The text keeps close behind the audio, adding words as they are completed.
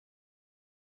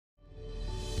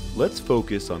Let's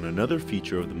focus on another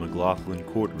feature of the McLaughlin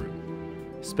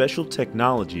courtroom, special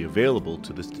technology available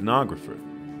to the stenographer.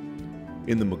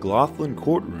 In the McLaughlin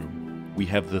courtroom, we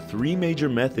have the three major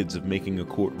methods of making a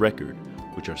court record,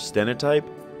 which are stenotype,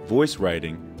 voice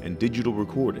writing, and digital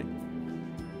recording.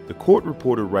 The court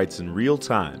reporter writes in real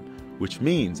time, which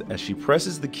means as she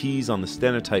presses the keys on the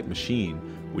stenotype machine,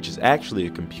 which is actually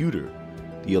a computer,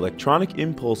 the electronic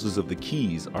impulses of the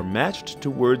keys are matched to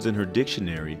words in her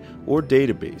dictionary or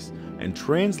database and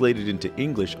translated into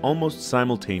English almost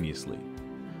simultaneously.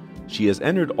 She has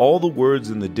entered all the words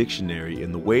in the dictionary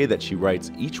in the way that she writes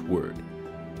each word.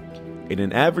 In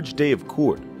an average day of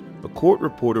court, a court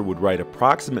reporter would write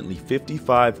approximately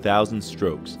 55,000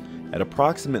 strokes at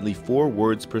approximately 4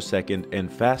 words per second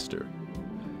and faster.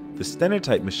 The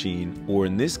stenotype machine, or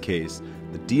in this case,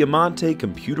 the Diamante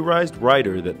computerized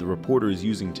writer that the reporter is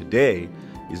using today,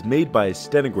 is made by a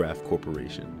Stenograph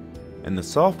Corporation, and the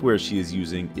software she is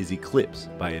using is Eclipse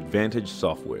by Advantage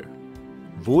Software.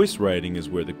 Voice writing is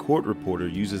where the court reporter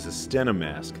uses a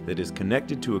stenomask that is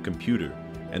connected to a computer,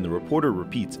 and the reporter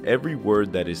repeats every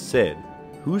word that is said,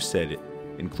 who said it,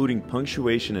 including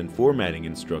punctuation and formatting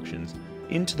instructions,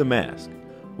 into the mask,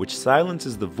 which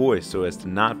silences the voice so as to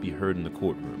not be heard in the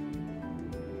courtroom.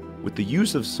 With the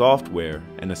use of software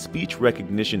and a speech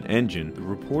recognition engine, the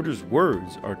reporter's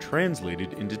words are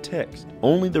translated into text.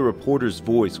 Only the reporter's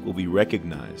voice will be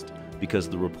recognized because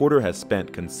the reporter has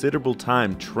spent considerable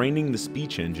time training the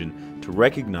speech engine to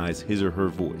recognize his or her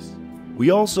voice.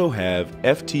 We also have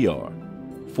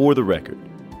FTR, for the record,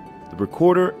 the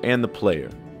recorder and the player,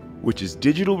 which is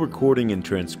digital recording and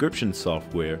transcription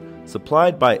software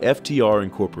supplied by FTR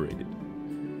Incorporated.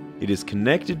 It is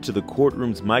connected to the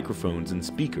courtroom's microphones and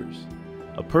speakers.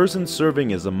 A person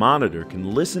serving as a monitor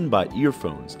can listen by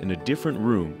earphones in a different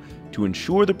room to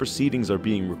ensure the proceedings are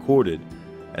being recorded,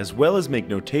 as well as make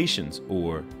notations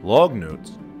or log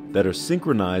notes that are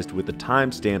synchronized with the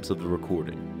timestamps of the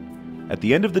recording. At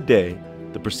the end of the day,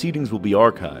 the proceedings will be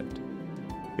archived.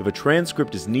 If a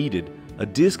transcript is needed, a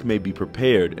disc may be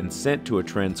prepared and sent to a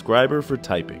transcriber for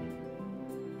typing.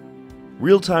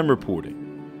 Real-time reporting,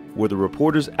 where the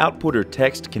reporter's output or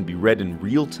text can be read in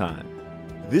real time.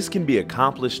 This can be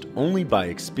accomplished only by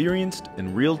experienced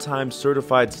and real-time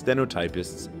certified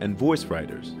stenotypists and voice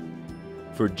writers.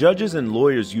 For judges and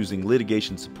lawyers using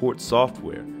litigation support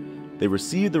software, they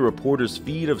receive the reporter's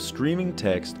feed of streaming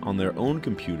text on their own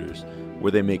computers,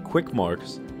 where they make quick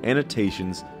marks,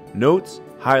 annotations, notes,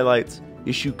 highlights,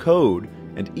 issue code,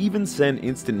 and even send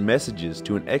instant messages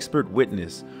to an expert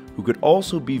witness who could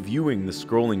also be viewing the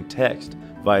scrolling text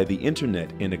via the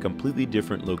internet in a completely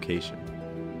different location.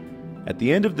 At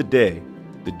the end of the day,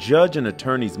 the judge and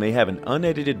attorneys may have an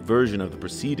unedited version of the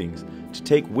proceedings to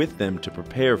take with them to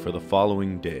prepare for the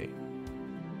following day.